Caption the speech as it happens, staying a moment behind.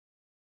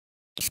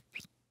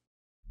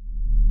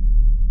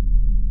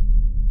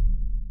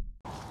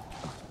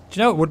Do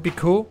you know what would be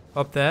cool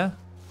up there?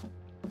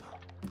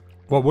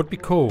 What would be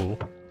cool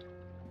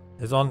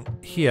is on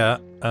here.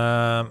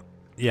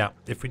 Yeah,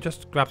 if we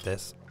just grab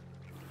this,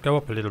 go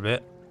up a little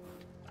bit,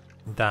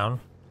 down.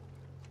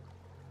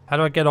 How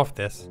do I get off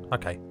this?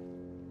 Okay.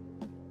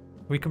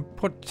 We can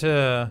put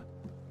a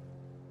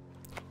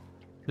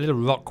little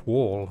rock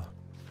wall.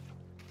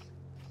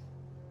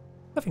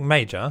 Nothing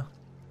major.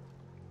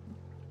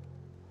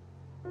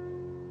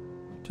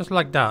 Just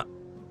like that.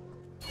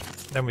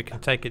 Then we can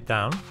take it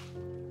down.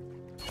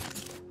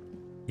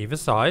 Either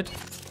side.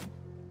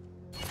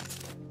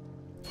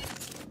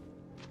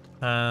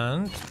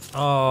 And...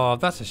 oh,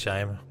 that's a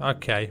shame.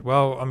 Okay,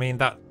 well, I mean,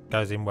 that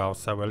goes in well,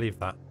 so we'll leave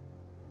that.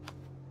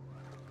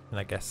 And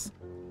I guess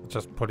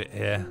just put it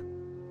here.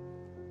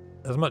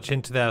 As much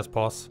into there as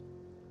possible.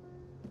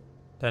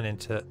 Then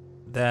into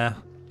there.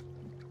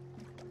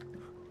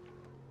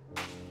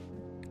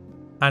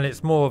 And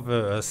it's more of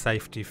a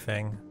safety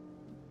thing.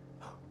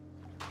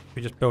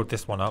 We just build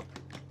this one up.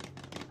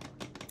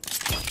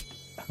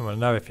 And we'll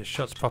know if it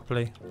shuts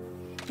properly.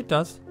 It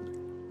does.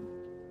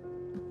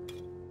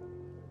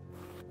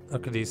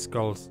 Look at these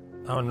skulls.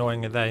 How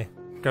annoying are they?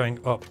 Going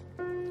up.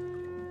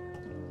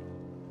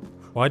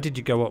 Why did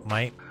you go up,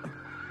 mate?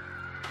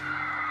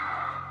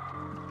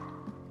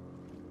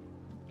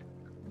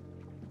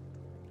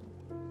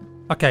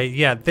 Okay,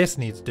 yeah, this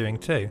needs doing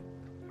too.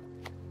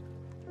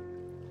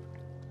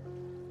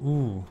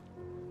 Ooh.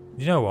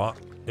 You know what?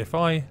 If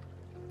I...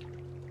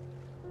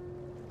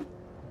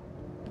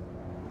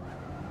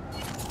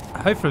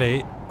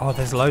 hopefully... oh,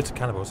 there's loads of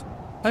cannibals.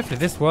 Hopefully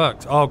this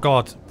worked. Oh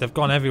god, they've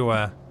gone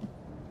everywhere.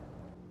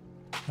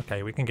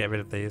 Okay, we can get rid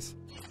of these.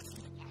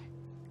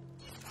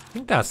 I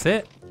think that's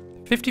it.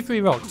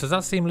 53 rocks, does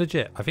that seem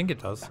legit? I think it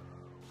does.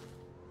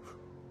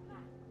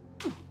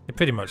 It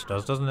pretty much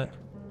does, doesn't it?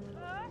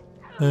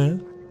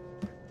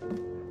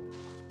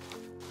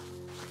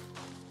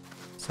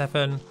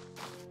 7,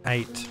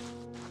 8,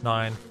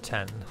 9,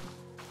 10.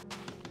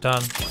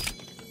 Done.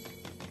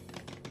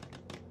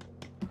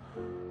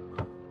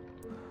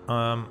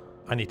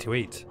 I need to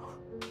eat.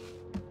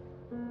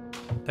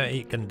 Don't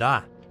eat, can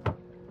die.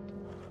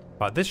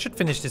 Right, this should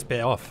finish this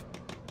bit off.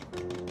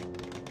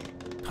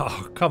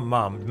 Oh, come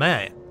on,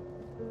 mate.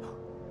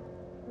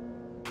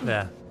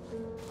 There.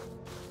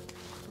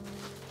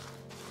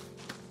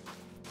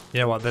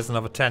 You know what, there's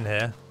another 10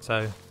 here,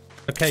 so...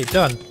 okay,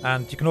 done.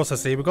 And you can also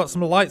see we've got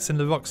some lights in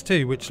the rocks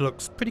too, which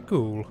looks pretty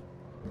cool.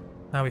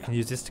 Now we can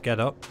use this to get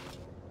up.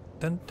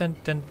 Dun dun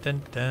dun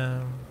dun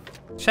dun.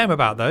 Shame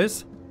about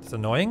those. It's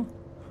annoying.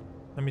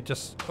 Let me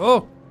just...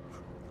 oh!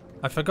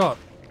 I forgot.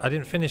 I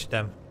didn't finish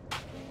them.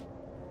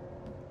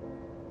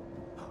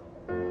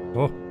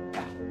 Oh.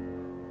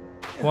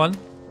 1,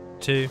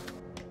 2.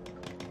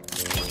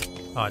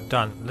 Alright,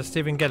 done. Let's see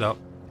if we can get up.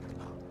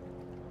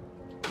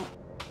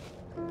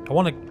 I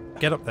want to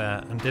get up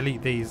there and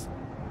delete these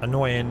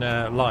annoying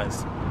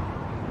lights.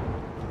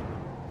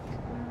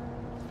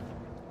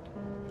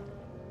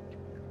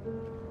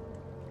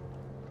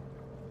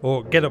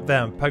 Or get up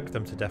there and poke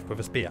them to death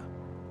with a spear.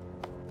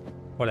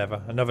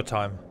 Whatever, another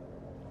time.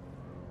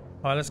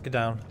 Alright, let's get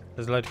down.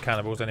 There's a load of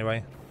cannibals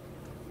anyway.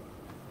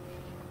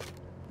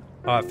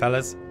 Alright,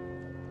 fellas.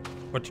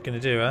 What you gonna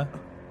do, huh?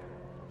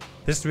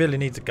 This really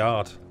needs a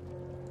guard.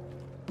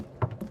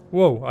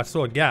 Whoa, I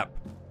saw a gap.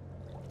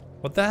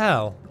 What the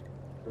hell?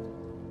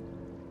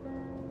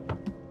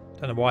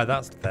 Don't know why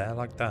that's there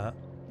like that.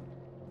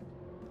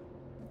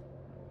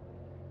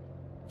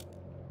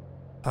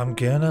 I'm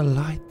gonna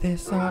light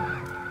this up.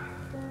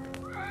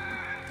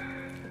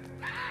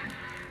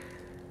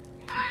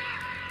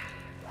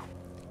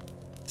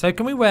 So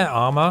can we wear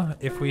armor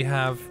if we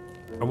have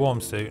a warm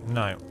suit?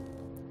 No.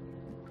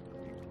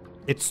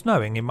 It's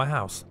snowing in my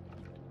house.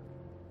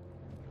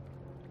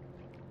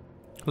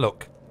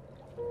 Look.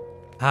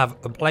 I have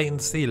a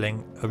blatant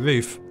ceiling, a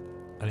roof,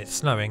 and it's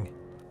snowing.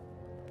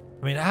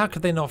 I mean, how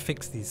could they not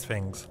fix these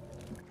things?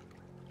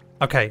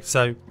 Okay,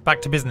 so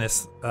back to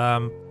business. I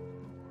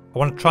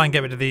want to try and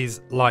get rid of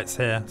these lights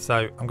here,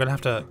 so I'm going to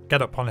have to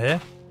get up on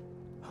here.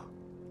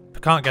 If I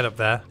can't get up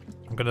there,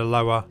 I'm going to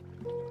lower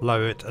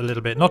it a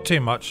little bit. Not too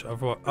much.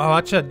 Of what? Oh,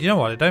 actually, you know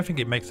what? I don't think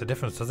it makes a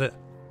difference, does it?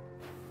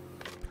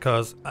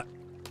 Because,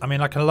 I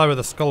mean, I can lower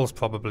the skulls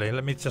probably.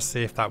 Let me just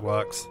see if that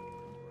works.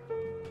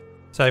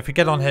 So if we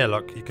get on here,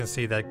 look, you can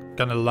see they're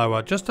going to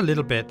lower just a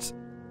little bit.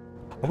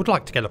 I would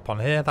like to get up on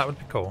here. That would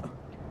be cool.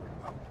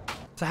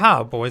 So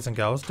how, boys and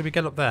girls, do we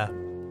get up there?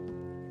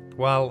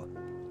 Well,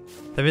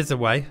 there is a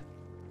way.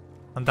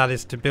 And that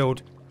is to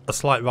build a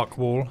slight rock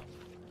wall.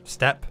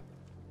 Step.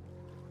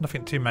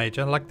 Nothing too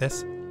major, like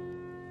this.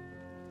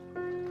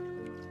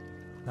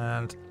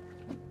 And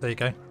there you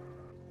go.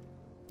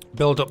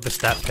 Build up the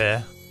step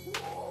here.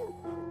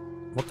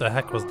 What the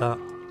heck was that?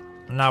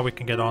 Now we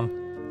can get on.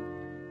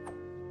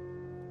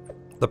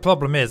 The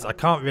problem is I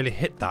can't really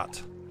hit that.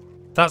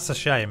 That's a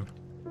shame,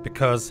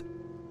 because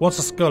once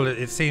a skull,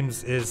 it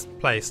seems, is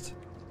placed,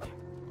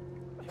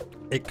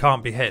 it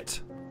can't be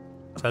hit.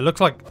 So it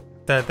looks like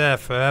they're there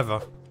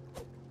forever.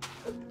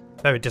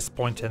 Very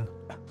disappointing.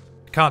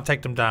 Can't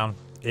take them down.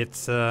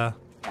 it's going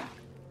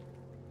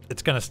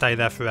to stay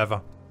there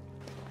forever.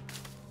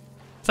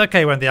 It's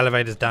okay when the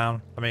elevator's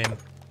down. I mean,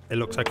 it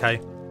looks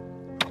okay.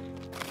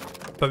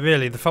 But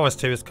really, the Forest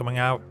 2 is coming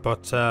out,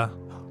 but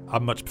I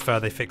much prefer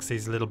they fix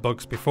these little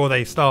bugs before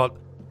they start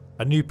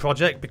a new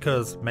project,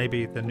 because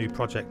maybe the new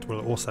project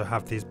will also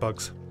have these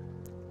bugs.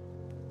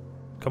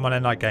 Come on,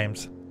 Endnight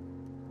Games.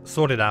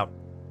 Sort it out.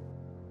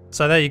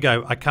 So there you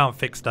go. I can't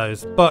fix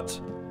those,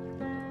 but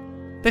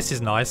this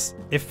is nice.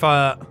 If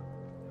I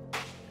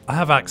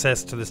have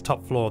access to this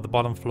top floor, the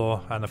bottom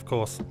floor, and of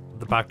course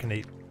the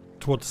balcony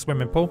towards the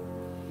swimming pool.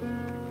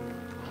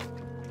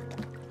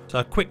 So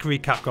a quick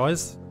recap,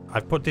 guys.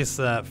 I've put this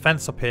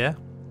fence up here.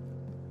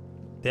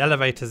 The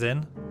elevator's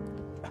in.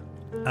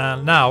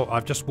 And now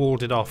I've just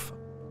walled it off.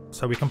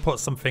 So we can put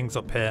some things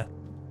up here.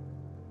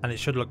 And it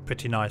should look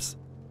pretty nice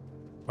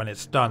when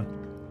it's done.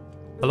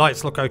 The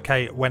lights look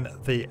okay when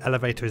the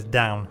elevator is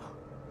down.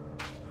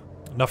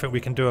 Nothing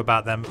we can do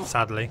about them,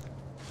 sadly.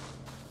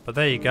 But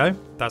there you go.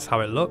 That's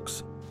how it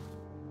looks.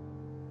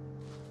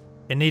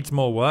 It needs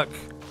more work.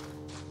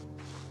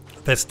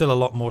 There's still a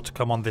lot more to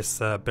come on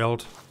this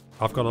build.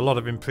 I've got a lot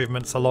of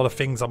improvements, a lot of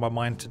things on my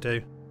mind to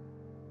do.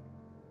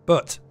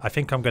 But I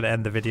think I'm going to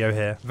end the video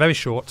here. Very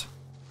short.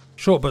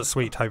 Short but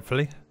sweet,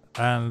 hopefully.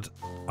 And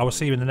I will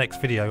see you in the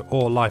next video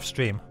or live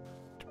stream.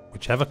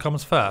 Whichever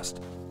comes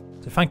first.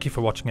 So thank you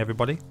for watching,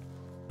 everybody.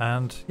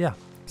 And yeah,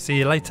 see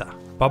you later.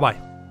 Bye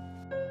bye.